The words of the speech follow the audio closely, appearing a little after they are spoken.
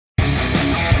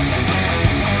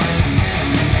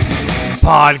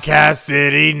Podcast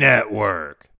City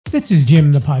Network. This is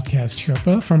Jim, the Podcast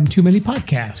Sherpa from Too Many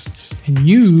Podcasts, and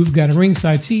you've got a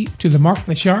ringside seat to the Mark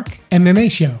the Shark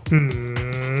MMA show.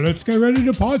 Let's get ready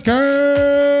to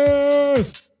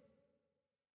podcast!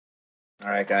 All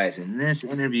right, guys, in this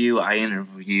interview, I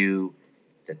interview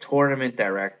the tournament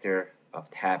director of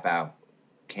Tap Out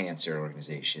Cancer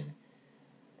Organization,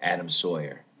 Adam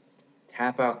Sawyer.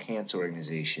 Tap Out Cancer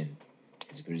Organization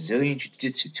is a Brazilian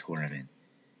Jiu-Jitsu tournament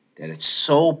that its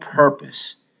sole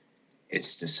purpose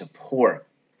is to support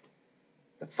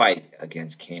the fight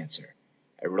against cancer.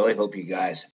 I really hope you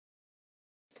guys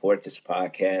support this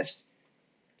podcast,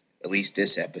 at least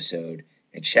this episode,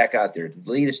 and check out their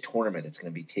latest tournament that's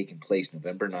going to be taking place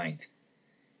November 9th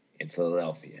in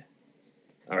Philadelphia.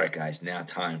 All right, guys, now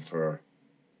time for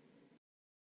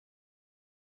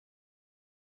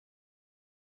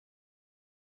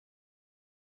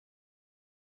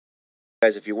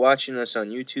guys, if you're watching us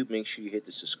on YouTube, make sure you hit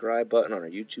the subscribe button on our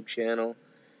YouTube channel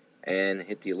and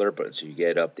hit the alert button so you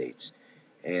get updates.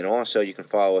 And also, you can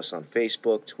follow us on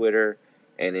Facebook, Twitter,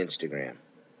 and Instagram.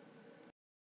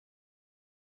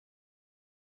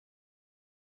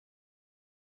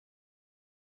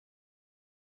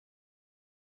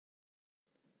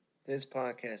 This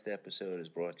podcast episode is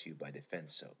brought to you by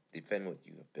Defense Soap. Defend what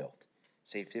you have built.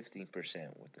 Save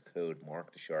 15% with the code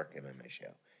Mark the Shark MMA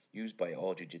Show, used by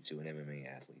all Jiu-Jitsu and MMA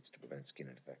athletes to prevent skin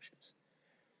infections.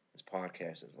 This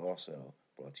podcast is also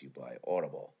brought to you by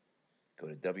Audible. Go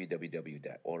to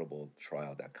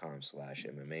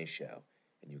www.audibletrial.com/MMA Show,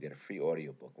 and you get a free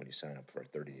audiobook when you sign up for a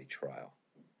 30-day trial.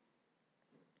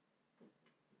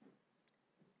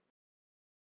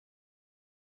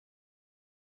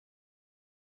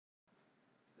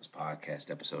 This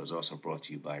podcast episode is also brought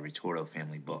to you by Ritordo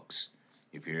Family Books.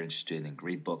 If you're interested in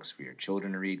great books for your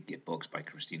children to read, get books by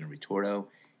Christina Ritordo.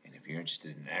 And if you're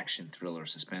interested in action, thriller,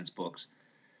 suspense books,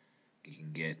 you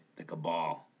can get The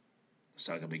Cabal, The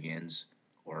Saga Begins,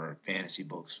 or fantasy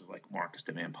books like Marcus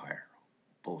the Vampire,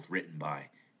 both written by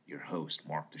your host,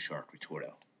 Mark the Shark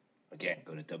Ritordo. Again,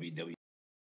 go to www.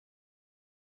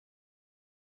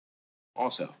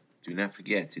 Also, do not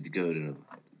forget to go to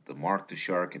the Mark the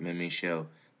Shark MMA Show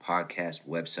podcast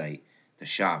website, the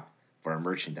shop for our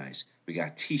merchandise. We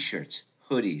got t-shirts,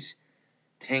 hoodies,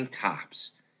 tank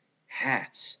tops,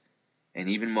 hats, and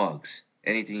even mugs.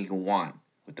 Anything you can want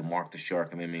with the Mark the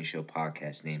Shark MMA Show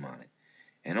podcast name on it.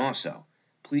 And also,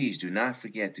 please do not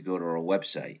forget to go to our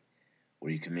website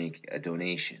where you can make a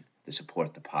donation to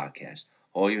support the podcast.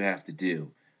 All you have to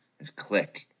do is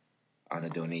click on the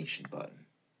donation button.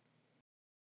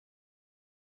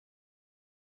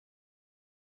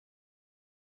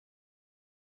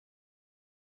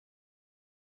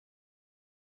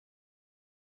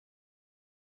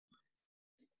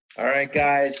 All right,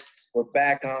 guys, we're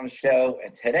back on the show,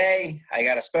 and today I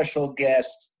got a special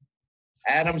guest,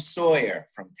 Adam Sawyer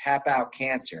from Tap Out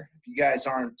Cancer. If you guys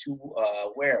aren't too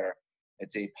aware,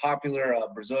 it's a popular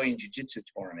Brazilian Jiu-Jitsu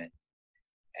tournament,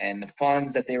 and the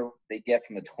funds that they get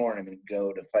from the tournament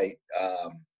go to fight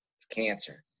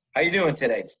cancer. How you doing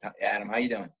today, Adam? How you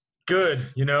doing? Good,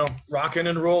 rocking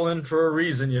and rolling for a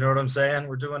reason. You know what I'm saying?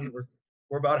 We're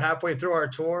about halfway through our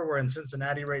tour. We're in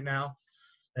Cincinnati right now,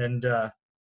 and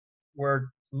we're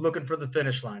looking for the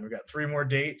finish line. We got 3 more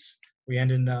dates. We end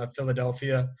in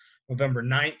Philadelphia, November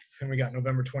 9th, and we got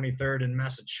November 23rd in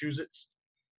Massachusetts.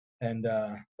 And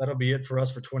that'll be it for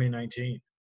us for 2019.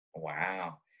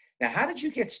 Wow. Now, how did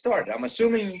you get started? I'm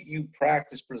assuming you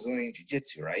practice Brazilian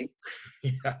Jiu-Jitsu, right?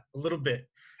 Yeah, a little bit.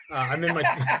 I'm in my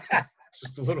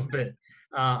just a little bit.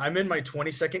 I'm in my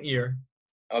 22nd year.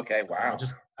 Okay, wow.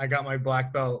 I got my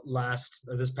black belt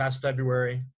this past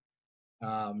February.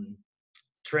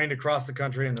 Trained across the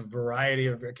country in a variety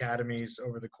of academies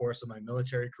over the course of my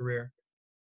military career.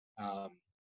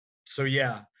 So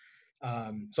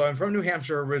I'm from New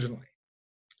Hampshire originally,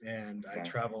 and I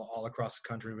travel all across the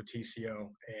country with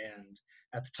TCO. And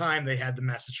at the time, they had the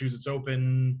Massachusetts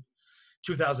Open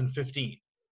 2015.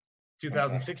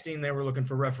 2016, They were looking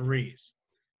for referees.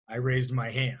 I raised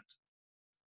my hand.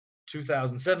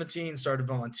 2017, started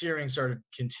volunteering, started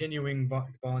continuing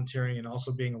volunteering and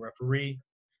also being a referee.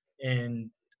 In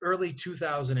early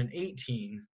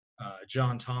 2018,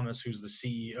 John Thomas, who's the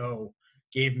CEO,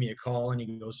 gave me a call, and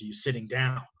he goes, "Are you sitting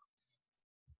down?"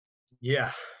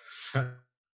 Yeah.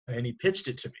 And he pitched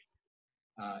it to me.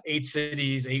 8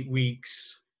 cities, 8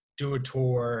 weeks, do a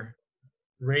tour,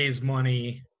 raise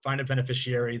money, find a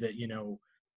beneficiary that,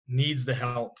 needs the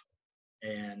help.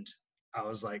 And I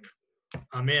was like,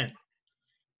 I'm in.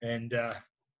 And,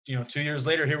 2 years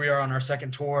later, here we are on our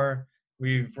second tour.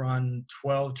 We've run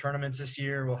 12 tournaments this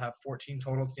year. We'll have 14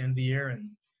 total at the end of the year. And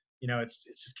it's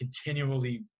just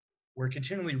we're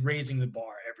continually raising the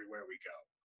bar everywhere we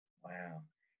go. Wow.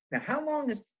 Now, how long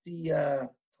has the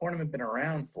tournament been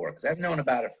around for? Because I've known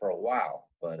about it for a while,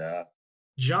 but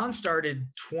John started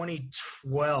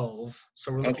 2012,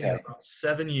 so we're looking at about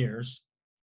 7 years.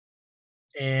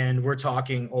 And we're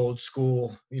talking old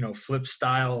school, flip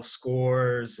style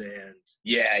scores and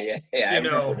yeah, I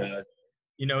remember those.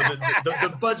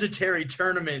 The budgetary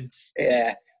tournaments.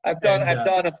 Yeah, I've done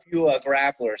a few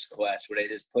Grapplers Quest where they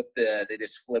just flip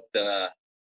the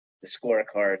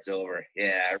scorecards over.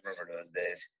 Yeah, I remember those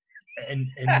days. And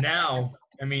now,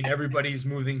 everybody's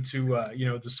moving to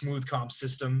the smooth comp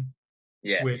system.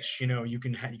 Yeah. Which you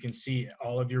can see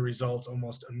all of your results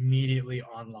almost immediately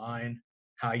online,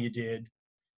 how you did.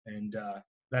 And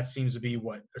that seems to be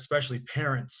what especially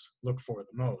parents look for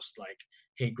the most. Like,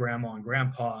 hey, grandma and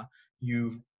grandpa,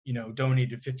 you've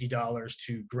donated $50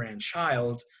 to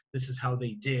grandchild. This is how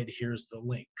they did. Here's the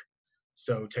link.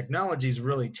 So technology's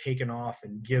really taken off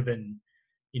and given,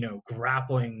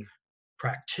 grappling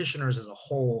practitioners as a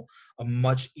whole a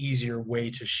much easier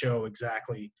way to show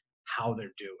exactly how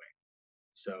they're doing.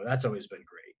 So that's always been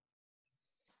great.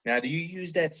 Now, do you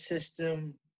use that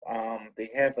system? They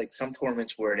have like some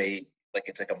tournaments where it's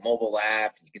like a mobile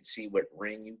app. You can see what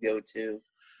ring you go to.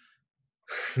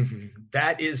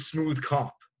 That is smooth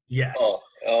comp. Yes. Oh,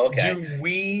 okay. Do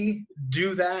we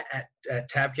do that at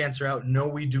Tap Cancer Out? No,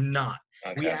 we do not.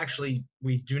 Okay.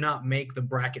 We do not make the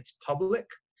brackets public,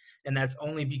 and that's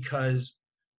only because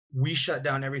we shut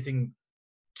down everything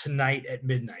tonight at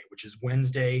midnight, which is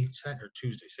Wednesday or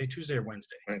Tuesday. Say Tuesday or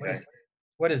Wednesday. Okay.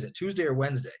 What is it? Tuesday or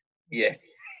Wednesday? Yeah,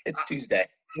 it's Tuesday.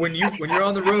 When you're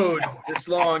on the road this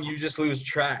long, you just lose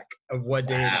track of what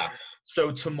day it is.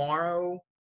 So tomorrow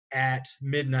at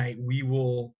midnight, we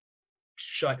will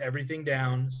shut everything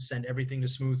down, send everything to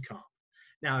Smooth Comp.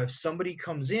 Now, if somebody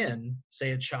comes in,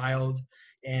 say a child,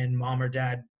 and mom or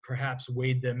dad perhaps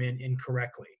weighed them in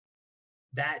incorrectly,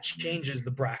 that changes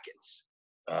the brackets.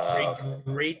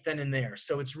 Right then and there.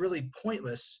 So it's really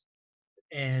pointless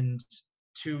and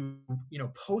to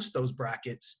post those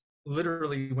brackets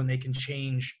literally when they can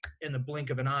change in the blink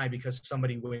of an eye because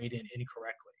somebody weighed in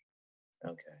incorrectly.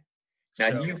 Okay. Now,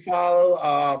 do you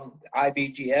follow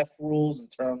IBJJF rules in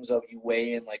terms of you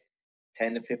weigh in like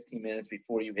 10 to 15 minutes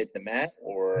before you hit the mat,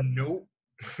 or? Nope,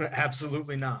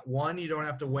 absolutely not. 1, you don't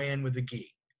have to weigh in with the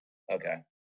gi. Okay.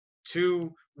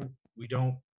 2, we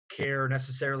don't care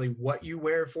necessarily what you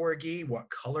wear for a gi, what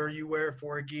color you wear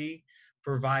for a gi,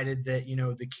 provided that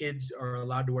the kids are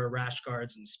allowed to wear rash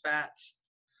guards and spats.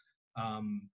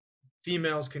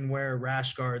 Females can wear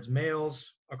rash guards.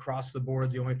 Males across the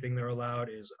board, the only thing they're allowed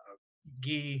is a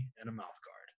gi and a mouth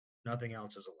guard. Nothing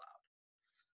else is allowed.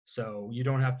 So you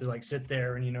don't have to sit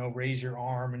there and raise your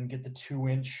arm and get the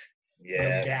 2-inch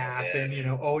gap and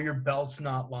your belt's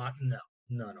not locked.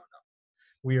 No.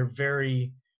 We are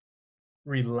very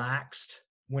relaxed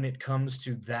when it comes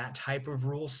to that type of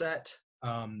rule set.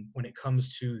 When it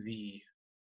comes to the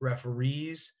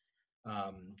referees,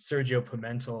 Sergio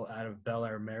Pimentel out of Bel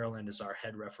Air, Maryland is our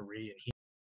head referee, and he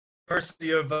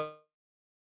University of I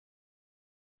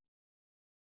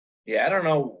don't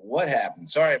know what happened.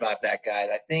 Sorry about that, guys.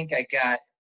 I think I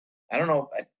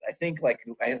think I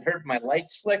heard my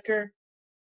lights flicker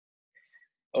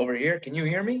over here. Can you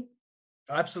hear me?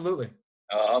 Absolutely.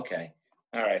 Oh, okay.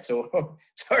 All right. So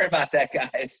sorry about that,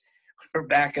 guys. We're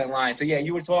back online. So, yeah,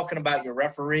 you were talking about your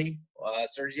referee,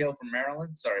 Sergio from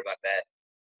Maryland. Sorry about that.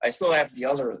 I still have the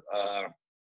other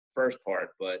first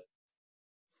part, but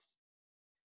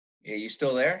yeah, you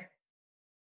still there?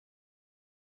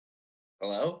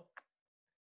 Hello?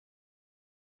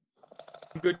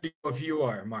 I'm good to go if you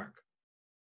are, Mark.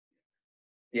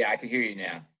 Yeah, I can hear you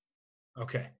now.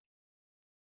 Okay.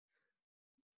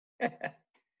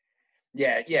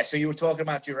 Yeah. So you were talking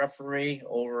about your referee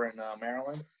over in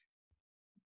Maryland?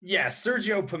 Yeah,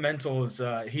 Sergio Pimentel is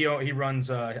he runs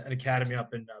an academy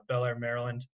up in Bel Air,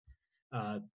 Maryland.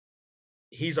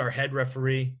 He's our head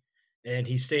referee, and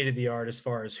he's state of the art as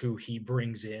far as who he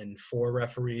brings in for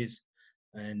referees,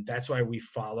 and that's why we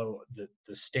follow the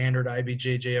standard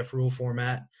IBJJF rule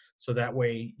format. So that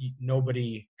way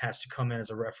nobody has to come in as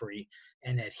a referee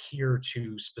and adhere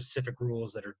to specific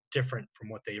rules that are different from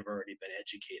what they've already been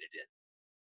educated in.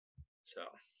 So.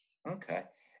 Okay.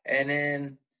 And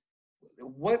then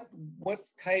what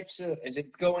types of, is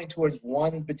it going towards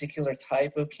one particular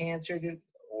type of cancer,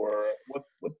 or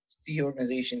what's the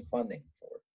organization funding for?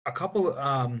 A couple,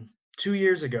 2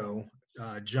 years ago,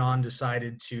 John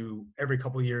decided to, every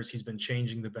couple of years, he's been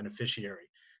changing the beneficiary,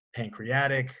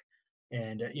 pancreatic.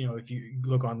 And, if you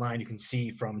look online, you can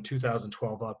see from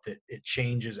 2012 up that it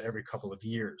changes every couple of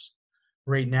years.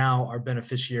 Right now, our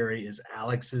beneficiary is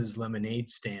Alex's Lemonade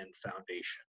Stand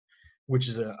Foundation, which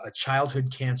is a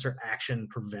childhood cancer action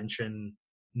prevention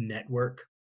network.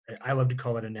 I love to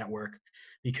call it a network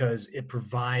because it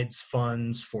provides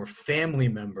funds for family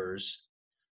members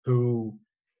who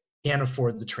can't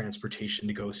afford the transportation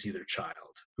to go see their child,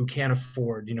 who can't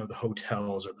afford, the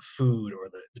hotels or the food or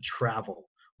the travel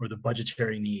or the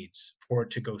budgetary needs for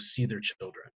it to go see their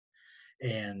children.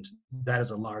 And that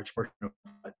is a large portion of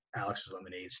what Alex's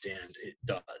Lemonade Stand it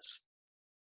does.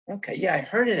 Okay, yeah, I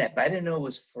heard of that, but I didn't know it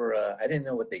was for. I didn't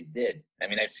know what they did. I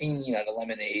mean, I've seen the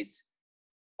lemonades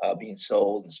being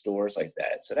sold in stores like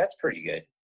that, so that's pretty good.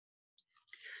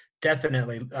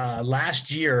 Definitely.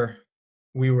 Last year,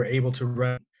 we were able to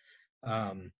run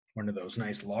one of those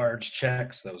nice large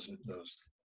checks, those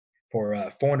for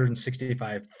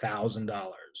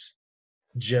 $465,000,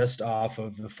 just off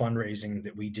of the fundraising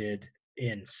that we did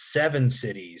in 7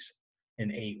 cities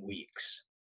in 8 weeks.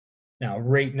 Now,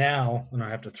 right now, and I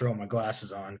have to throw my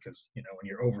glasses on because when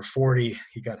you're over 40,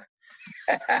 you gotta.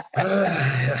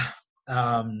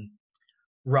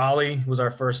 Raleigh was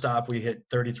our first stop. We hit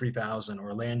 33,000.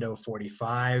 Orlando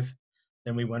 45.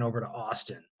 Then we went over to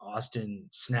Austin. Austin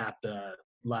snapped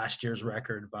last year's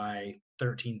record by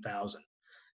 13,000.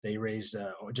 They raised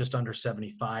just under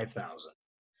 75,000.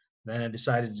 Then I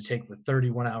decided to take the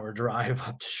 31-hour drive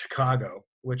up to Chicago,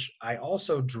 which I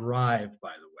also drive,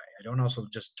 by the way. I don't also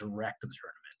just direct the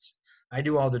tournaments. I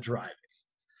do all the driving.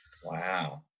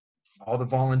 Wow. All the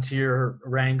volunteer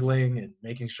wrangling and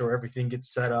making sure everything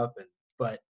gets set up.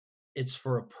 But it's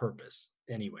for a purpose.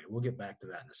 Anyway, we'll get back to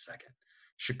that in a second.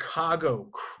 Chicago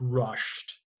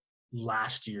crushed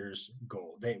last year's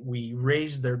goal. We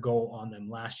raised their goal on them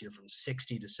last year from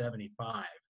 60 to 75.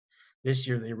 This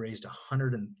year they raised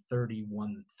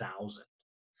 131,000.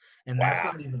 And that's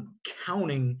not even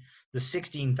counting the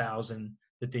 16,000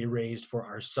 that they raised for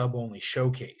our sub-only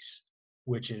showcase,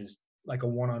 which is like a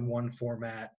one-on-one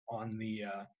format on the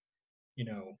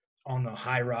on the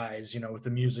high rise, with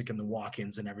the music and the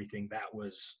walk-ins and everything. That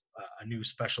was a new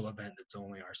special event that's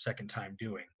only our second time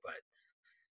doing, but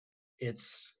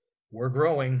we're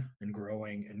growing and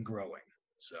growing and growing.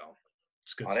 So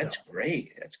it's good stuff. That's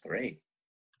great. That's great.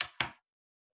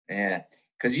 Yeah,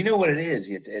 because you know what it is.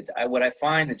 What I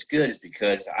find that's good is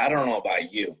because I don't know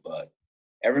about you, but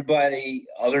everybody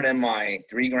other than my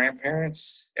 3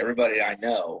 grandparents, everybody I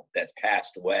know that's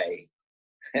passed away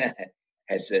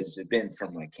has been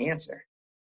from like cancer,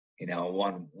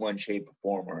 one shape or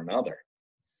form or another.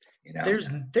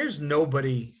 There's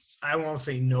nobody, I won't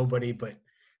say nobody, but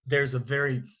there's a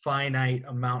very finite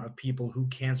amount of people who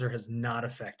cancer has not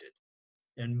affected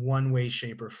in one way,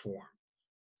 shape, or form.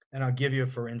 And I'll give you,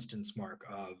 for instance, Mark,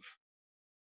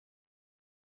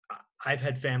 I've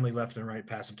had family left and right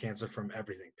pass of cancer from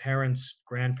everything: parents,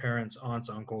 grandparents, aunts,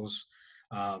 uncles,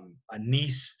 a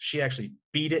niece. She actually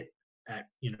beat it at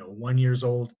 1 year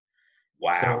old.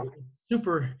 Wow.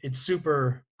 So it's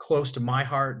super close to my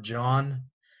heart. John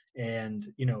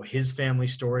and his family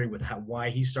story with why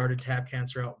he started Tap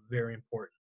Cancer Out, very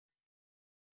important.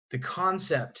 The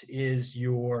concept is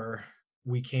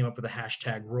we came up with a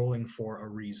hashtag rolling for a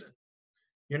reason.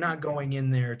 You're not going in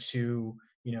there to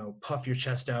puff your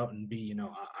chest out and be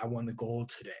I won the gold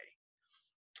today.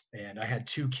 And I had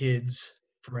 2 kids,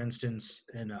 for instance,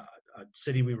 in a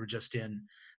city we were just in.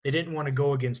 They didn't want to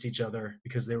go against each other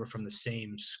because they were from the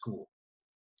same school.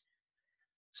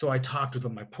 So I talked with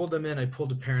them. I pulled them in. I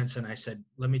pulled the parents in. I said,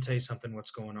 let me tell you something,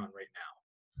 what's going on right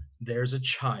now. There's a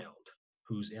child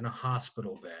who's in a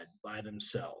hospital bed by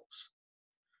themselves.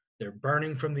 They're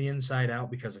burning from the inside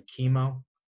out because of chemo.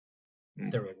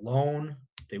 They're alone.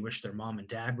 They wish their mom and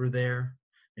dad were there.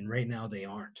 And right now they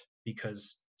aren't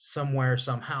because somewhere,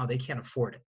 somehow, they can't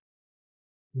afford it.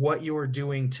 What you are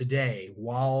doing today,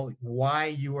 why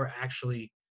you are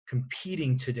actually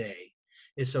competing today,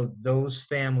 is so those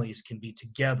families can be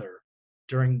together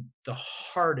during the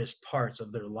hardest parts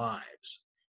of their lives.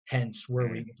 Hence, where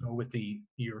we go with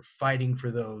you're fighting for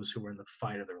those who are in the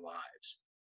fight of their lives.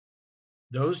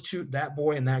 Those 2, that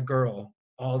boy and that girl,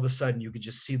 all of a sudden you could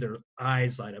just see their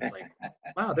eyes light up like,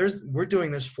 wow, we're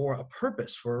doing this for a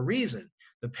purpose, for a reason.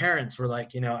 The parents were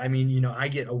like, I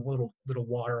get a little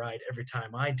water-eyed every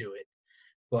time I do it,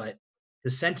 but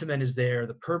the sentiment is there,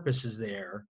 the purpose is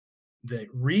there, the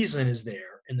reason is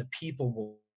there, and the people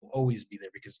will always be there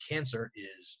because cancer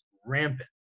is rampant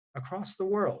across the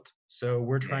world. So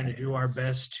we're trying to do our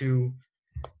best to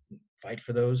fight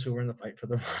for those who are in the fight for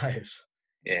their lives.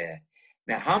 Yeah.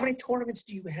 Now, how many tournaments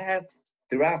do you have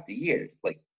throughout the year?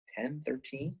 Like 10,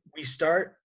 13? We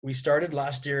started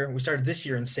last year. We started this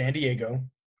year in San Diego,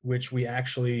 which we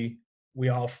actually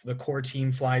The core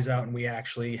team flies out, and we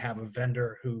actually have a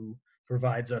vendor who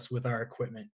provides us with our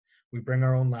equipment. We bring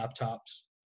our own laptops.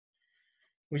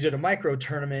 We did a micro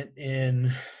tournament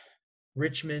in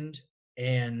Richmond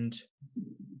and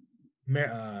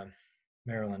Maryland.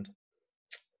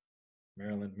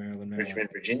 Richmond,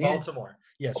 Virginia? Baltimore.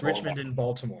 Yes, Oh, Richmond and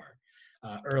Baltimore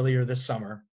earlier this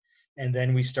summer. And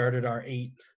then we started our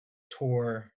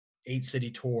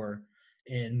 8-city tour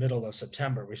in middle of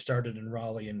September. We started in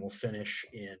Raleigh and we'll finish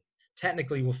in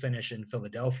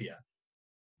Philadelphia.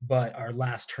 But our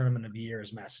last tournament of the year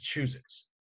is Massachusetts.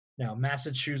 Now,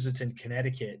 Massachusetts and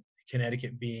Connecticut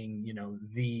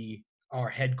being,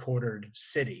 our headquartered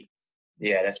city.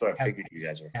 Yeah, that's where I figured you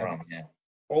guys were from. Yeah.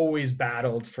 Always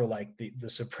battled for like the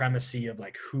supremacy of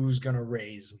like who's gonna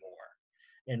raise more.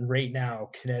 And right now,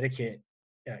 Connecticut,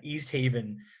 East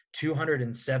Haven,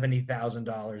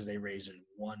 $270,000 they raised in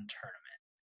one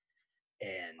tournament,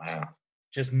 and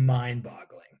just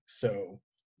mind-boggling. So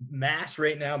Mass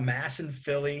and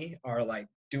Philly are like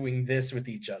doing this with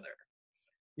each other.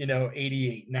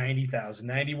 88, 90,000,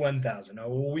 91,000. Oh,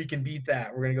 well, we can beat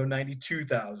that. We're gonna go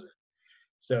 92,000.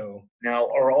 So now,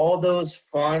 are all those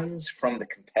funds from the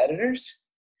competitors,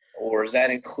 or does that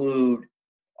include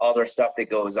other stuff that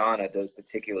goes on at those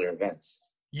particular events?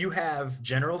 You have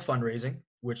general fundraising,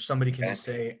 which somebody can just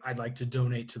say, I'd like to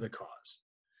donate to the cause.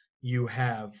 You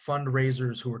have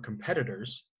fundraisers who are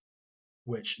competitors,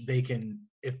 which they can,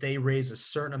 if they raise a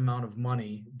certain amount of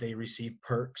money, they receive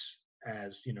perks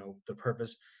as, the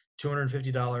purpose.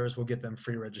 $250 will get them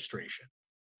free registration.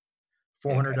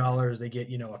 $400 they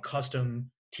get, a custom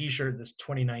t-shirt that's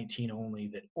 2019 only,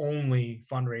 that only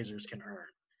fundraisers can earn.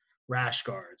 Rash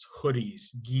guards, hoodies,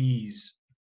 gis.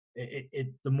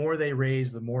 The more they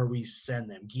raise, the more we send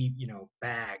them.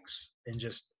 Bags, and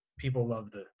just people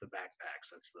love the backpacks.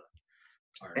 That's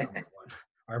our number one.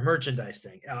 Our merchandise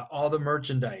thing. All the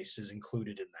merchandise is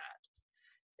included in that.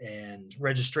 And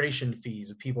registration fees,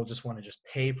 if people just want to just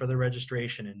pay for the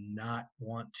registration and not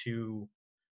want to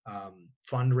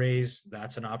fundraise,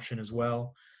 that's an option as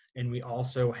well. And we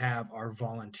also have our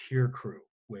volunteer crew,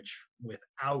 which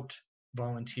without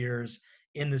volunteers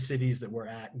in the cities that we're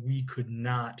at, we could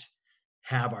not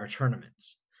have our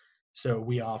tournaments. So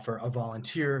we offer a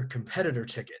volunteer competitor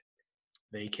ticket.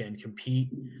 They can compete.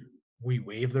 We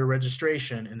waive their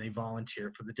registration and they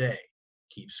volunteer for the day.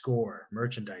 Keep score,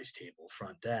 merchandise table,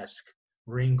 front desk,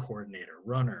 ring coordinator,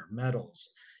 runner,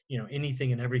 medals,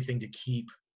 anything and everything to keep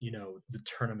the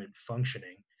tournament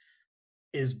functioning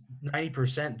is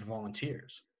 90%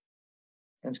 volunteers.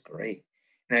 That's great.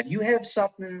 Now, do you have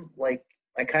something like,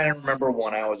 I kind of remember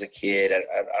when I was a kid,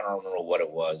 I don't remember what it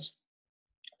was.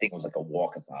 I think it was like a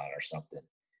walkathon or something.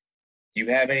 Do you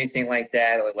have anything like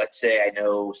that? Like, let's say I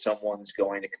know someone's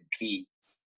going to compete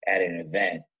at an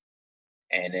event,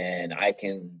 and then I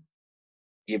can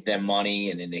give them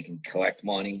money and then they can collect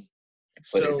money.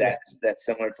 But is that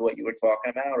similar to what you were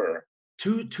talking about, or?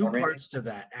 Two parts to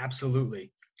that,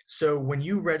 absolutely. So when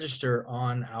you register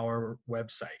on our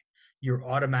website, you're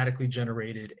automatically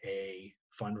generated a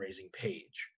fundraising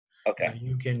page. Okay.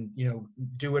 You can,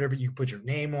 do whatever. You put your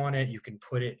name on it. You can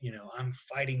put it, I'm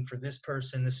fighting for this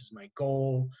person. This is my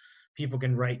goal. People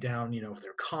can write down,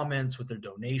 their comments with their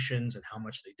donations and how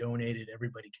much they donated.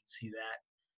 Everybody can see that.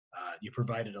 You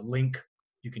provided a link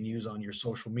you can use on your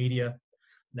social media.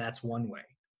 That's one way.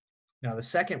 Now, the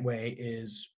second way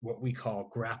is what we call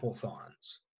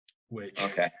grapplethons, which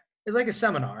is like a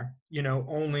seminar,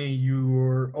 only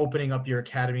you're opening up your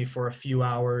academy for a few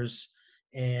hours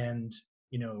and,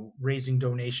 raising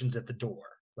donations at the door.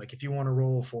 Like if you want to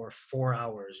roll for 4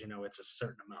 hours, it's a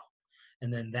certain amount.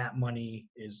 And then that money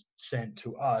is sent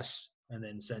to us and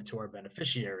then sent to our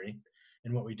beneficiary.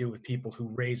 And what we do with people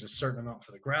who raise a certain amount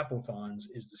for the grapplethons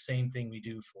is the same thing we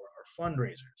do for our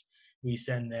fundraisers. We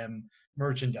send them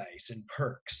merchandise and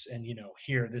perks and,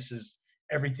 here, this is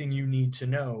everything you need to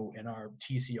know in our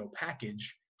TCO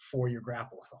package for your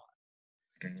grapplethon.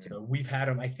 Mm-hmm. So we've had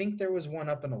them. I think there was one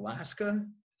up in Alaska,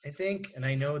 and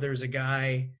I know there's a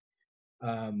guy,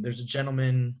 there's a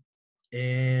gentleman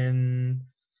in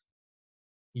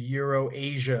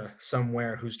Eurasia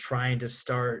somewhere who's trying to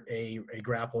start a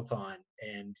grapplethon.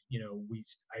 And,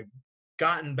 I've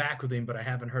gotten back with him, but I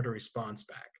haven't heard a response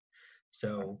back.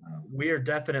 So we are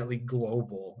definitely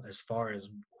global as far as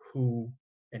who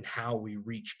and how we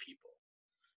reach people.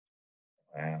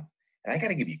 Wow. And I got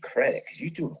to give you credit because you're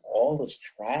doing all this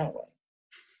traveling.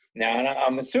 Now, and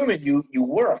I'm assuming you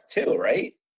work too,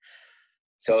 right?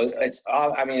 So I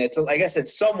guess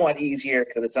it's somewhat easier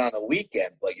because it's on the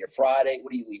weekend. Like your Friday,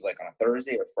 what do you leave, like on a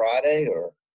Thursday or Friday,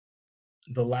 or?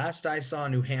 The last I saw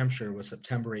New Hampshire was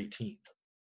September 18th.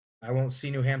 I won't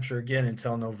see New Hampshire again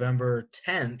until November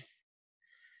 10th,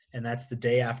 and that's the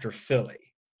day after Philly.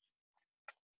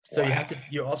 So Wow.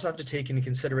 you also have to take into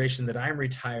consideration that I'm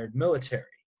retired military.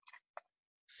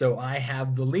 So I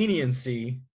have the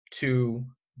leniency to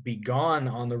be gone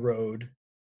on the road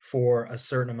for a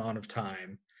certain amount of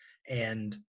time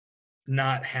and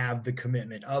not have the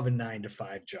commitment of a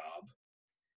 9-to-5 job,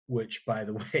 which, by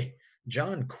the way,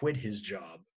 John quit his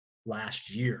job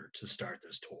last year to start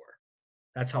this tour.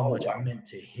 That's how much wow. it meant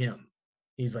to him.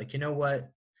 He's like, you know what?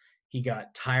 He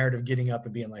got tired of getting up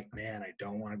and being like, man, I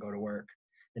don't want to go to work.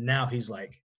 And now he's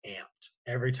like amped.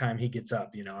 Every time he gets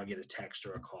up, I'll get a text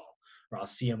or a call, or I'll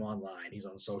see him online. He's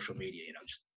on social media,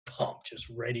 just pumped, just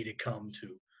ready to come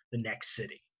to the next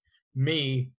city.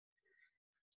 Me,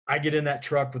 I get in that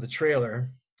truck with a trailer.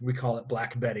 We call it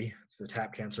Black Betty. It's the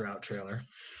Tap Cancer Out trailer.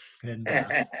 And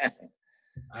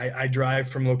I drive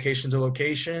from location to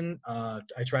location.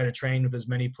 I try to train with as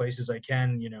many places I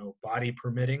can, body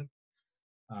permitting.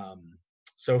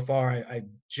 So far, I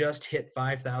just hit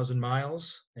 5,000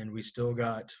 miles, and we still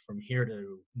got from here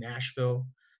to Nashville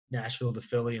to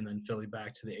Philly, and then Philly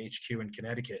back to the HQ in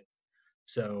Connecticut.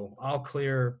 So I'll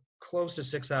clear close to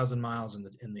 6,000 miles in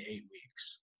the 8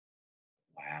 weeks.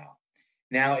 Wow.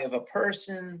 Now, if a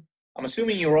person, I'm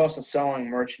assuming you're also selling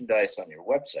merchandise on your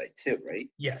website too, right?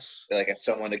 Yes. Like if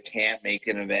someone can't make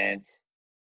an event,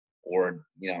 or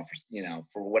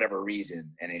for whatever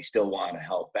reason, and they still want to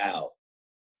help out,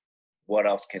 what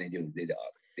else can they do?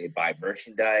 They buy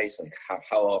merchandise? Like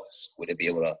how else would it be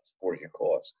able to support your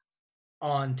cause?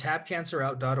 On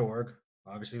tapcancerout.org,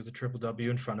 obviously with the www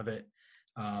in front of it.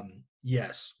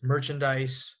 Yes,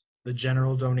 merchandise, the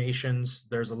general donations.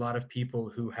 There's a lot of people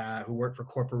who work for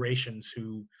corporations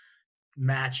who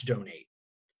match donate.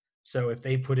 So if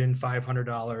they put in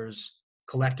 $500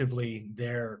 collectively,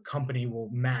 their company will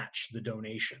match the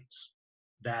donations.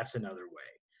 That's another way.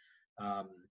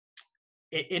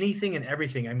 Anything and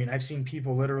everything. I mean, I've seen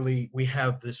people literally. We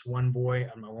have this one boy.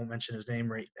 I won't mention his name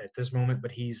right at this moment,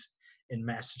 but he's in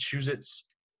Massachusetts,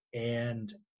 and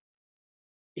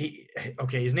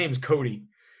his name's Cody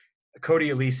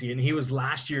Alisi, and he was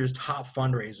last year's top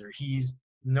fundraiser. He's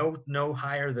no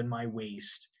higher than my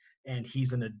waist, and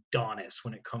he's an Adonis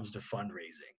when it comes to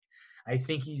fundraising. I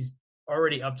think he's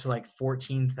already up to like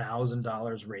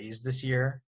 $14,000 raised this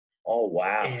year. Oh,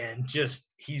 wow. And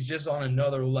he's just on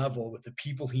another level with the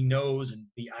people he knows and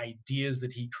the ideas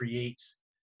that he creates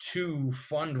to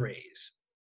fundraise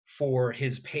for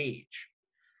his page.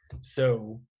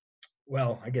 So,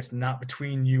 well, I guess not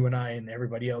between you and I and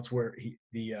everybody else, where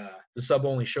the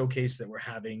sub-only showcase that we're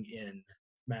having in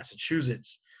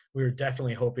Massachusetts, we were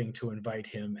definitely hoping to invite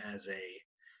him as a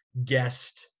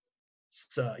guest,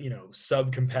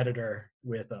 sub-competitor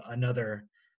with another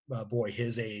boy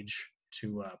his age,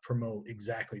 to promote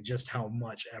exactly just how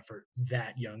much effort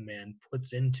that young man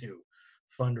puts into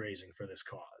fundraising for this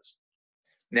cause.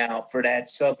 Now, for that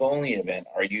sub-only event,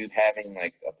 are you having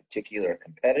like a particular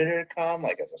competitor come,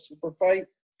 like as a super fight,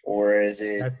 or is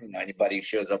it anybody who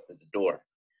shows up at the door?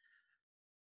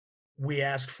 We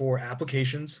ask for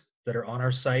applications that are on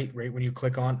our site. Right when you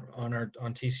click on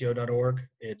tco.org,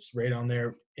 it's right on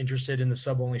there. Interested in the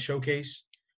sub-only showcase.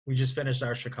 We just finished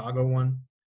our Chicago one.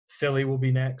 Philly will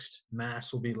be next.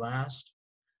 Mass will be last.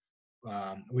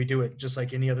 We do it just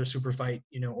like any other super fight,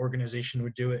 organization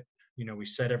would do it. We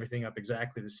set everything up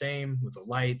exactly the same with the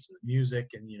lights and the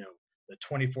music and, the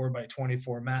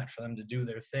 24x24 mat for them to do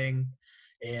their thing.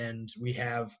 And we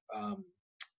have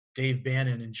Dave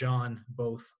Bannon and John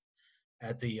both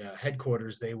at the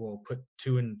headquarters. They will put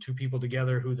two people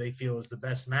together who they feel is the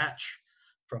best match,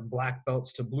 from black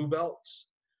belts to blue belts.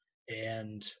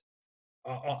 And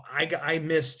I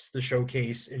missed the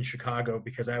showcase in Chicago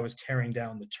because I was tearing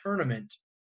down the tournament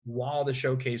while the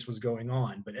showcase was going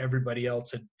on, but everybody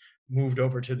else had moved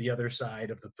over to the other side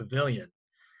of the pavilion.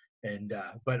 And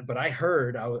but I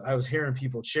heard, I was hearing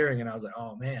people cheering, and I was like,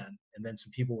 oh man. And then some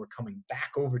people were coming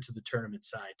back over to the tournament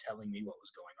side telling me what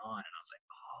was going on, and I was like,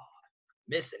 oh, I'm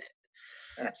missing it.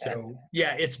 So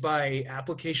yeah, it's by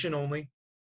application only,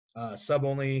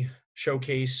 sub-only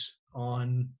showcase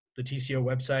on the TCO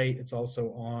website. It's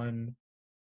also on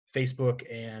Facebook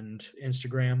and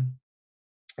Instagram.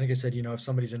 Like I said, if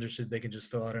somebody's interested, they can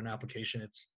just fill out an application.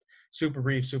 It's super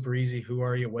brief, super easy. Who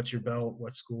are you? What's your belt?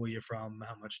 What school are you from?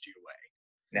 How much do you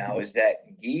weigh? Now, is that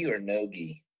gi or no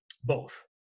gi? Both.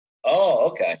 Oh,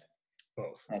 okay.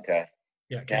 Both. Okay.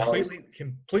 Yeah,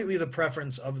 completely the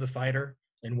preference of the fighter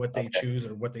and what they choose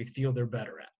or what they feel they're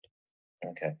better at.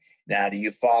 Okay. Now, do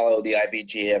you follow the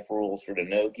IBJJF rules for the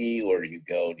no-gi, or do you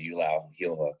allow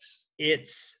heel hooks?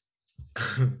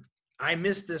 I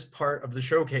missed this part of the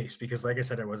showcase because, like I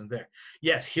said, I wasn't there.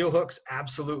 Yes, heel hooks,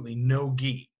 absolutely. No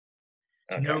gi.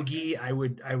 Okay. No gi, I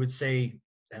would say,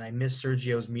 and I missed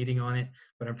Sergio's meeting on it,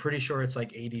 but I'm pretty sure it's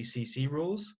like ADCC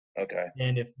rules. Okay.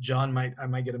 And if I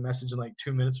might get a message in like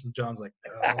 2 minutes from John's like,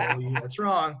 oh, that's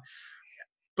wrong.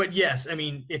 But yes, I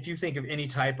mean, if you think of any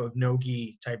type of no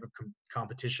gi type of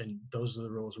competition, those are the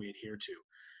rules we adhere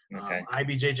to. Okay.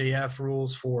 IBJJF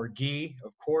rules for gi,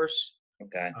 of course.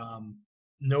 Okay.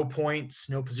 No points,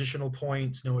 no positional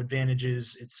points, no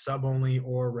advantages. It's sub only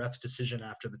or ref's decision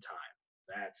after the time.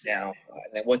 That's Now,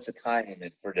 then what's the time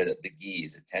limit for the gi?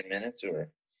 Is it 10 minutes or?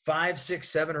 5, 6,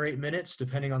 7, or 8 minutes,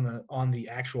 depending on the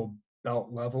actual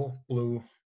belt level, blue,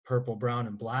 purple, brown,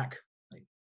 and black. Like,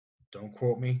 don't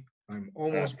quote me. I'm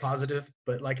almost positive,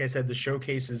 but like I said, the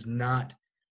showcase is not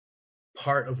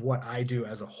part of what I do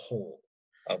as a whole.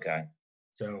 Okay.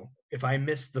 So if I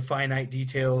miss the finite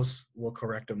details, we'll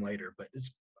correct them later. But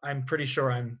I'm pretty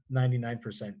sure I'm 99%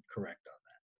 correct on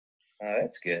that. Oh,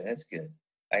 that's good. That's good.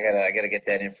 I gotta get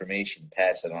that information,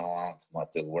 pass it along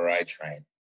to where I train.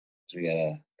 So we got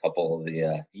a couple of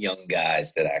the young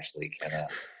guys that actually can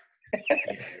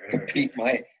compete.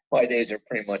 My days are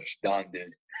pretty much done,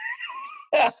 dude.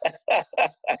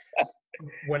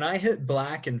 When I hit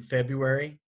black in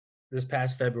February, this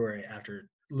past February, after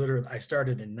literally I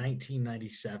started in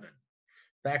 1997,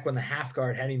 back when the half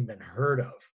guard hadn't even been heard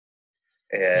of.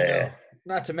 Yeah. You know,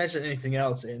 not to mention anything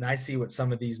else, and I see what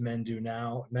some of these men do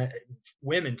now,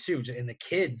 women too, and the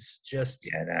kids just.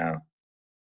 Yeah, no.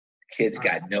 Kids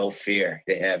got no fear.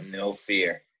 They have no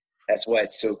fear. That's why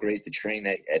it's so great to train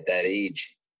at that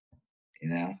age, you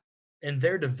know? And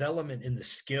their development in the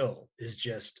skill is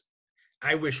just,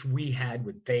 I wish we had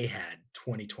what they had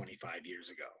 20, 25 years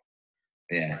ago.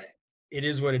 Yeah. But it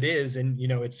is what it is. And, you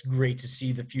know, it's great to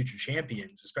see the future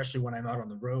champions, especially when I'm out on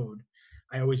the road.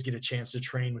 I always get a chance to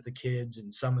train with the kids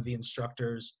and some of the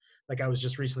instructors. Like I was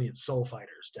just recently at Soul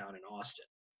Fighters down in Austin.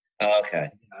 Okay.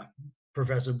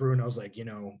 Professor Bruno's like, you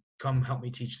know, come help me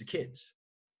teach the kids.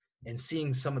 And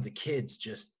seeing some of the kids,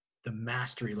 just the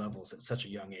mastery levels at such a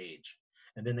young age.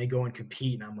 And then they go and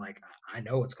compete, and I'm like, I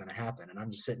know what's going to happen. And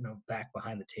I'm just sitting back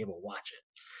behind the table watching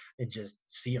and just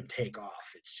see them take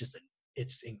off. It's just,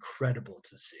 it's incredible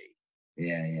to see.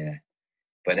 Yeah, yeah.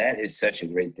 But that is such a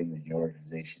great thing that your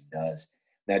organization does.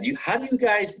 Now, how do you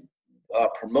guys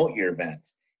promote your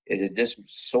events? Is it just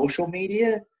social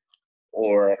media,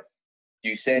 or do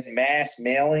you send mass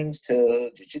mailings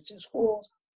to jiu-jitsu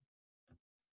schools?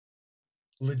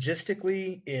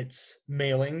 Logistically, it's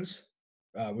mailings.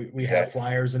 We have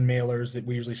flyers and mailers that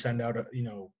we usually send out, you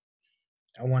know,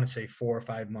 I want to say 4 or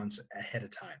 5 months ahead of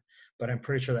time, but I'm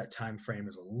pretty sure that time frame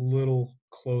is a little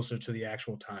closer to the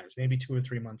actual times, maybe 2 or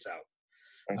 3 months out.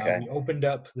 Okay. We opened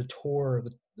up the tour,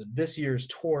 this year's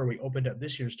tour. We opened up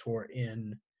this year's tour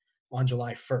on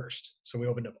July 1st. So we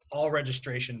opened up all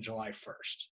registration July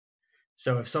 1st.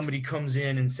 So if somebody comes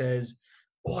in and says,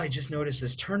 oh, I just noticed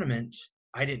this tournament,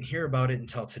 I didn't hear about it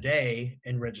until today,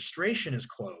 and registration is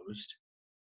closed,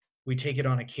 we take it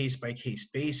on a case-by-case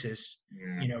basis,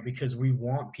 you know, because we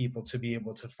want people to be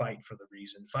able to fight for the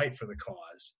reason, fight for the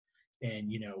cause.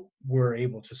 And, you know, we're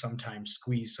able to sometimes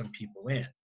squeeze some people in.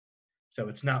 So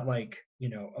it's not like, you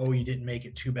know, oh, you didn't make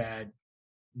it, too bad,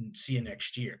 see you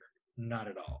next year. Not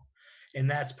at all. And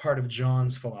that's part of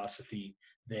John's philosophy,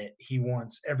 that he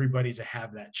wants everybody to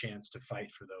have that chance to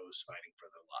fight for those fighting for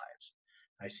their lives.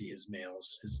 I see his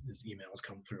mails, his emails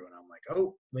come through, and I'm like,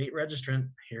 oh, late registrant,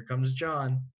 here comes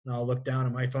John. And I'll look down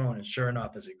at my phone, and sure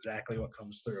enough, is exactly what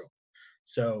comes through.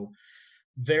 So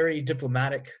very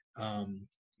diplomatic,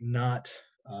 not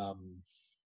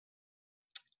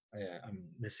I'm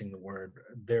missing the word.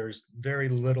 There's very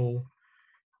little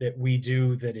that we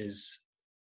do that is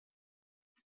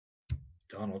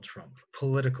Donald Trump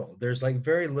political. There's like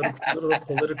very little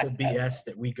political BS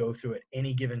that we go through at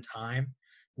any given time,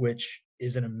 which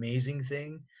is an amazing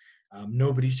thing.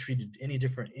 Nobody's treated any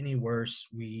different, any worse.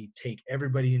 We take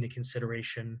everybody into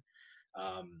consideration.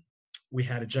 We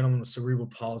had a gentleman with cerebral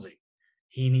palsy.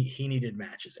 He needed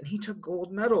matches, and he took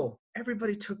gold medal.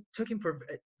 Everybody took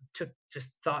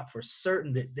just thought for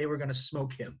certain that they were going to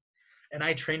smoke him. And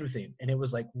I trained with him, and it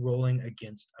was like rolling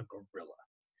against a gorilla.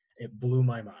 It blew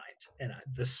my mind. And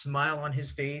the smile on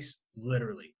his face,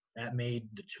 literally, that made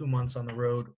the 2 months on the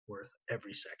road worth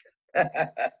every second.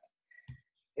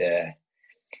 Yeah.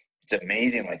 It's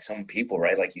amazing, like some people,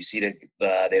 right? Like you see that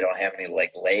they don't have any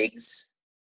like legs,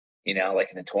 you know, like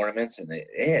in the tournaments, and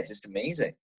it's just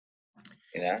amazing,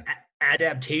 you know.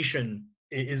 Adaptation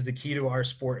is the key to our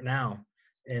sport now,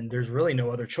 and there's really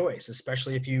no other choice.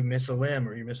 Especially if you miss a limb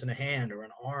or you're missing a hand or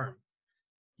an arm,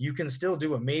 you can still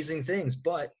do amazing things,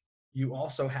 but you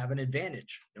also have an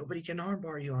advantage. Nobody can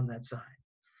armbar you on that side.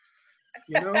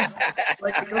 You know,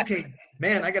 like, okay,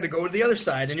 man, I got to go to the other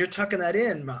side, and you're tucking that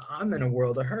in. I'm in a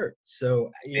world of hurt.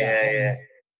 So yeah.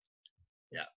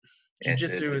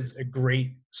 Jiu-jitsu is a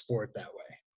great sport that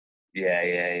way.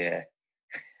 Yeah.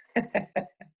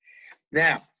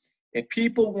 Now, if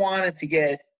people wanted to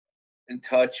get in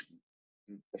touch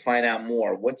to find out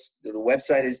more, the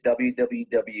website is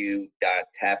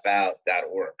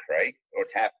www.tapout.org, right? Or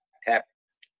tap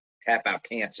out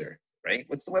cancer, right?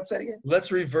 What's the website again?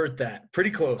 Let's revert that. Pretty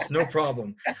close, no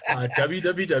problem.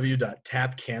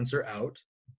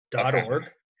 www.tapcancerout.org.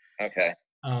 Okay.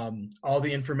 All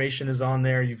the information is on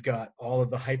there. You've got all of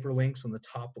the hyperlinks on the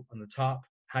top.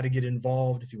 How to get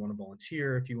involved if you want to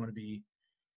volunteer, if you want to be,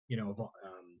 if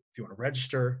you want to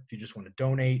register, if you just want to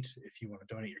donate, if you want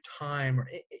to donate your time or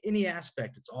any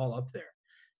aspect, it's all up there.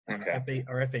 Okay.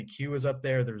 Our FAQ is up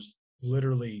there. There's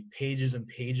literally pages and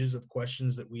pages of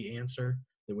questions that we answer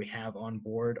that we have on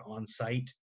board on site,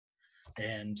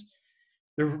 and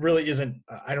there really isn't.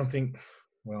 I don't think.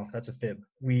 Well, that's a fib.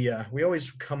 We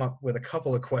always come up with a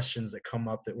couple of questions that come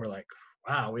up that we're like,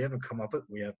 wow, we don't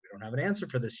have an answer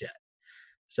for this yet.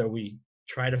 So we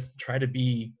try to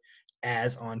be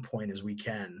as on point as we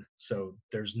can. So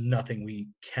there's nothing we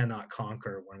cannot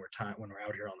conquer when we're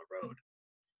out here on the road.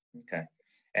 Okay.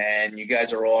 And you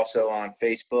guys are also on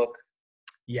Facebook?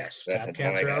 Yes, Tap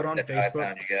Cancer Out on Facebook. I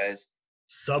found you guys.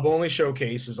 Sub Only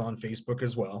Showcase is on Facebook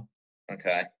as well.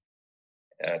 Okay.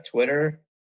 Twitter,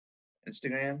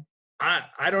 Instagram?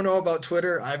 I don't know about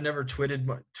Twitter. I've never tweeted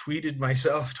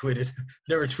myself,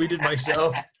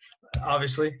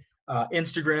 obviously.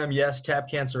 Instagram, yes, Tap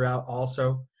Cancer Out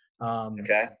also.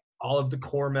 Okay. All of the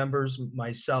core members,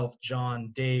 myself,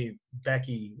 John, Dave,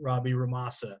 Becky, Robbie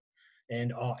Ramasa,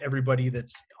 and everybody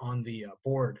that's on the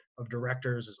board of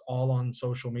directors is all on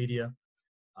social media,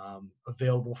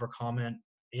 available for comment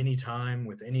anytime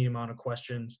with any amount of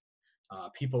questions.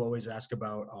 People always ask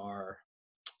about our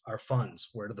funds.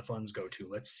 Where do the funds go to?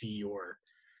 Let's see your,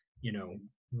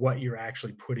 what you're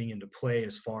actually putting into play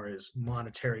as far as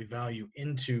monetary value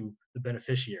into the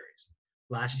beneficiaries.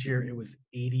 Last year, it was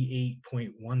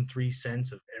 88.13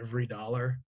 cents of every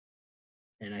dollar.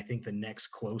 And I think the next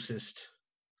closest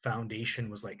foundation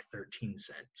was like 13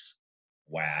 cents.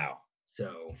 Wow.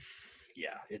 So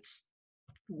yeah,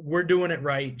 we're doing it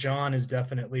right. John is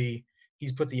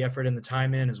he's put the effort and the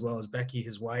time in, as well as Becky,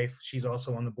 his wife. She's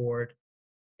also on the board,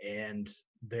 and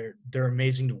they're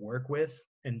amazing to work with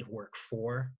and to work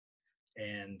for,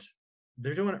 and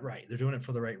they're doing it right. They're doing it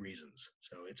for the right reasons.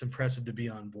 So it's impressive to be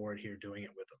on board here doing it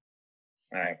with them.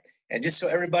 All right. And just so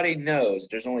everybody knows,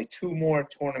 there's only 2 more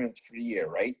tournaments for the year,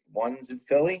 right? One's in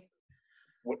Philly.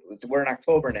 We're in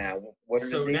October now. What are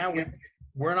the dates again?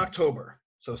 We're in October.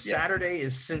 So Saturday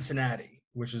is Cincinnati,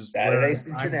 which is Saturday,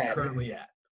 where I'm currently at.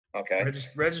 Okay.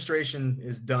 Registration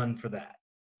is done for that.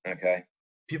 Okay.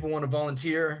 People want to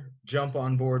volunteer, jump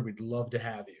on board. We'd love to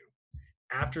have you.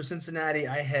 After Cincinnati,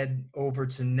 I head over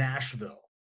to Nashville.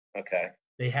 Okay.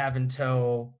 They have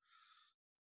until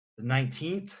the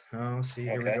 19th. Oh, see,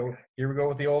 here we go. Here we go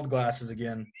with the old glasses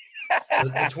again.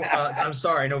 I'm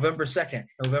sorry, November 2nd.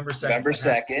 November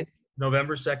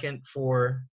 2nd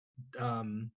for,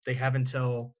 they have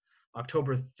until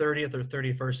October 30th or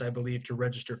 31st, I believe, to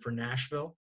register for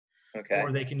Nashville. Okay.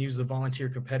 Or they can use the volunteer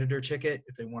competitor ticket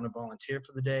if they want to volunteer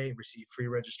for the day, receive free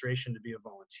registration to be a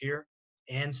volunteer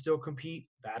and still compete.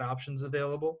 That option's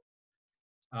available.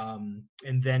 And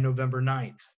then November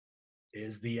 9th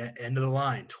is the end of the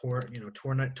line, tour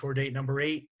date number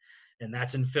 8, and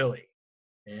that's in Philly.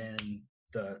 And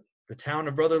the town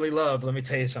of brotherly love, let me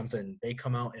tell you something, they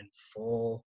come out in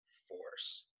full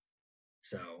force.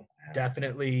 So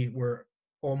definitely we're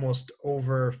almost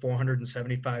over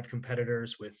 475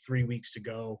 competitors with 3 weeks to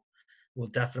go. We'll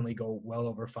definitely go well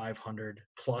over 500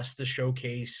 plus the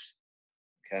showcase.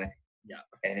 Okay. Yeah.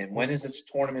 And then when does this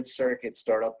tournament circuit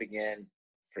start up again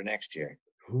for next year?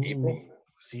 April?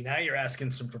 See, now you're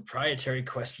asking some proprietary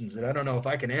questions that I don't know if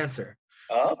I can answer.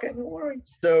 Okay, no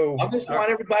worries. So I just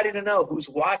want everybody to know who's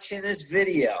watching this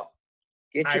video.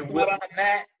 Get your butt on the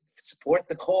mat, support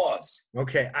the cause.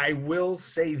 Okay, I will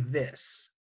say this.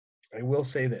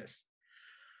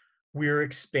 We're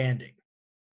expanding.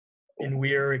 And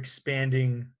we are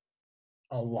expanding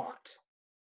a lot.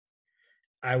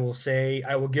 I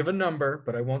will give a number,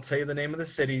 but I won't tell you the name of the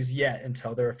cities yet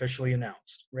until they're officially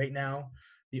announced. Right now,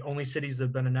 the only cities that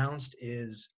have been announced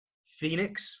is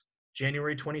Phoenix,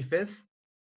 January 25th,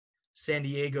 San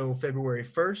Diego, February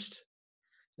 1st,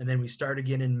 and then we start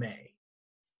again in May.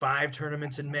 5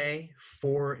 tournaments in May,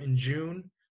 4 in June,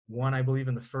 1, I believe,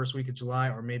 in the first week of July,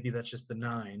 or maybe that's just the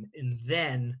 9. And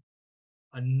then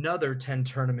another 10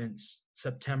 tournaments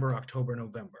September, October,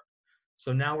 November.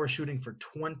 So now we're shooting for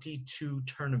 22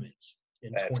 tournaments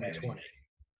in 2020. Great.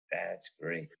 That's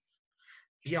great.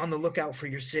 Be on the lookout for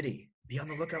your city. Be on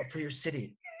the lookout for your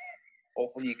city.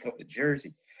 Hopefully you come to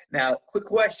Jersey. Now, quick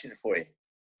question for you.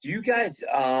 Do you guys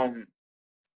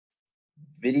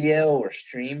video or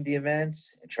stream the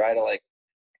events and try to like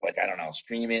I don't know,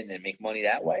 stream it and then make money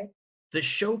that way? The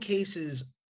showcases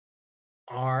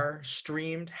are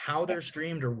streamed. How they're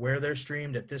streamed or where they're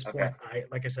streamed at this point,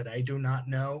 like I said, I do not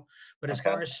know. But as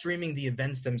far as streaming the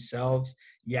events themselves,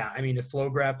 yeah, I mean, if Flow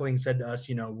Grappling said to us,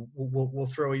 you know, we'll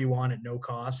throw you on at no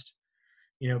cost,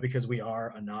 you know, because we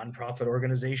are a nonprofit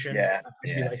organization, I'd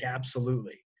be like,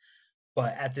 absolutely.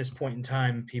 But at this point in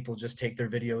time, people just take their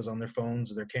videos on their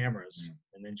phones or their cameras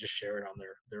and then just share it on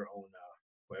their own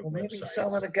websites. Maybe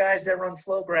some of the guys that run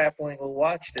Flow Grappling will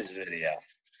watch this video.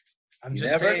 I'm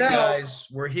just saying, guys,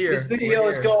 we're here. This video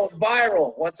is going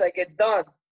viral. Once I get done,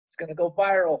 it's going to go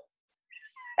viral.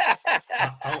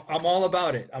 I'm all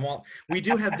about it. We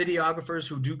do have videographers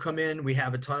who do come in. We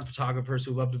have a ton of photographers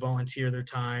who love to volunteer their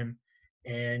time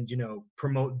and, you know,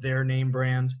 promote their name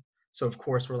brand. So, of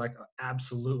course, we're like,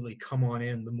 absolutely, come on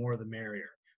in. The more the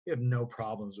merrier. We have no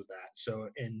problems with that. So,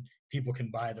 and people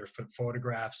can buy their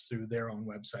photographs through their own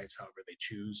websites, however they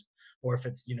choose. Or if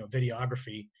it's, you know,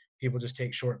 videography, people just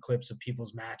take short clips of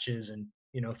people's matches and,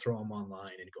 you know, throw them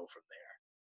online and go from there.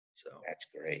 So that's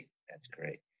great. That's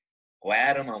great. Well,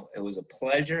 Adam, it was a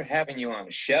pleasure having you on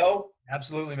the show.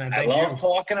 Absolutely, man. I love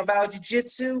talking about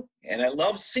jiu-jitsu, and I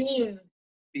love seeing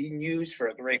being used for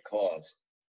a great cause.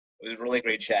 It was really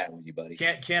great chatting with you, buddy.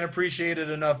 Can't appreciate it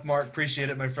enough, Mark. Appreciate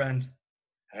it, my friend.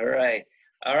 All right,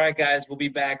 guys. We'll be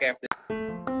back after.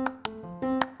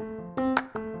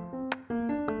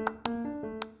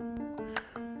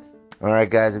 All right,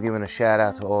 guys, I'm giving a shout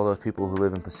out to all those people who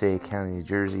live in Passaic County, New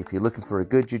Jersey. If you're looking for a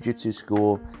good jiu-jitsu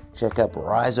school, check out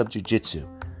Rise Up Jiu-Jitsu.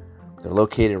 They're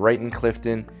located right in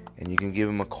Clifton, and you can give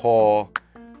them a call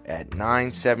at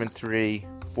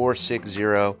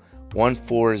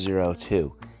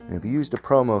 973-460-1402. And if you use the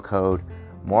promo code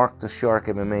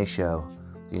MarkTheSharkMMA,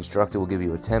 the instructor will give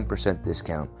you a 10%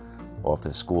 discount off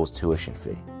the school's tuition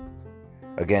fee.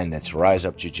 Again, that's Rise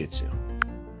Up Jiu-Jitsu.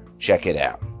 Check it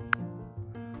out.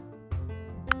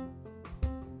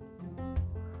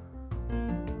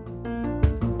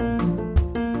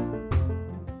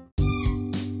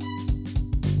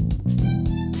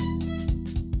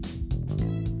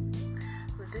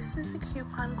 This is a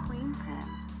Coupon Queen Pin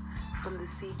from the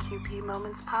CQP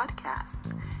Moments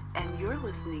podcast, and you're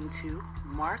listening to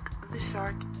Mark the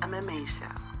Shark MMA Show.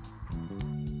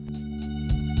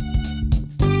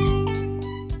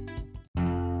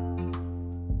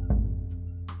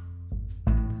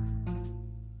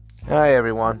 Hi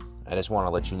everyone, I just want to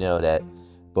let you know that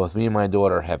both me and my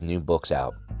daughter have new books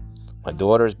out. My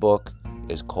daughter's book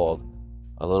is called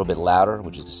A Little Bit Louder,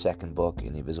 which is the second book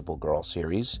in the Invisible Girl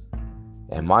series.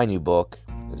 And my new book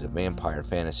is a vampire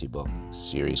fantasy book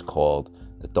series called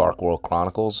The Dark World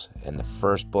Chronicles, and the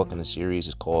first book in the series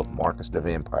is called Marcus the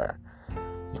Vampire.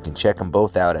 You can check them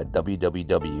both out at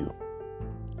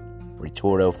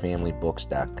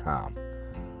www.ritortofamilybooks.com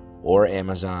or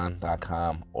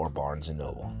Amazon.com or Barnes &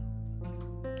 Noble.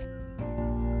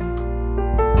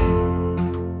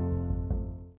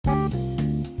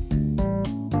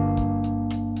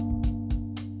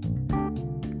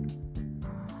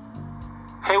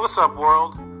 Hey, what's up,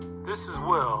 world? This is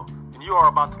Will, and you are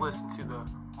about to listen to the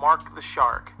Mark the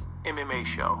Shark MMA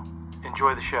Show.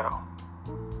 Enjoy the show.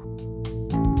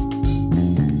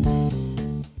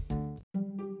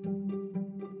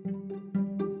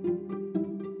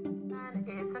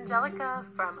 It's Angelica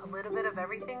from A Little Bit of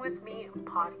Everything with Me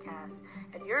podcast,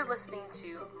 and you're listening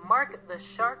to Mark the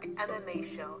Shark MMA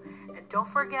Show. And don't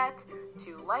forget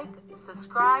to like,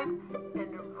 subscribe,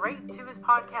 and rate to his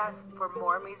podcast for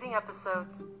more amazing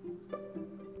episodes.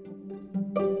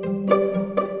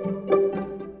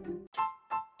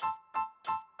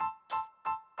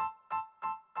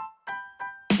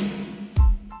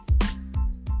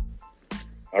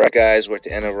 All right, guys, we're at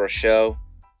the end of our show.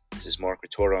 This is Mark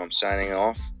Ritorto. I'm signing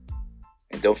off.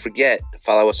 And don't forget to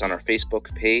follow us on our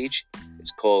Facebook page.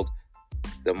 It's called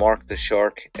the Mark the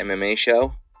Shark MMA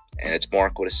Show. And it's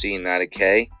Mark with a C and not a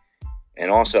K. And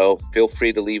also, feel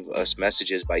free to leave us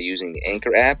messages by using the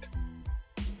Anchor app.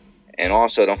 And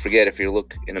also, don't forget, if you're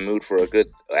in a mood for a good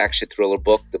action thriller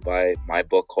book, to buy my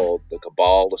book called The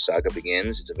Cabal, The Saga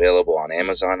Begins. It's available on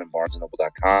Amazon and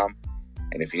BarnesandNoble.com.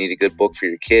 And if you need a good book for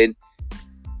your kid,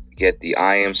 get the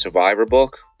I Am Survivor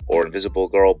book or Invisible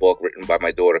Girl book written by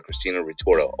my daughter, Christina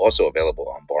Ritorto, also available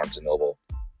on Barnes & Noble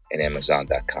and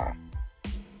Amazon.com.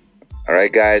 All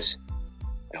right, guys.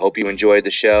 I hope you enjoyed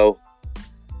the show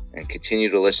and continue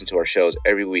to listen to our shows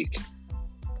every week.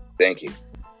 Thank you.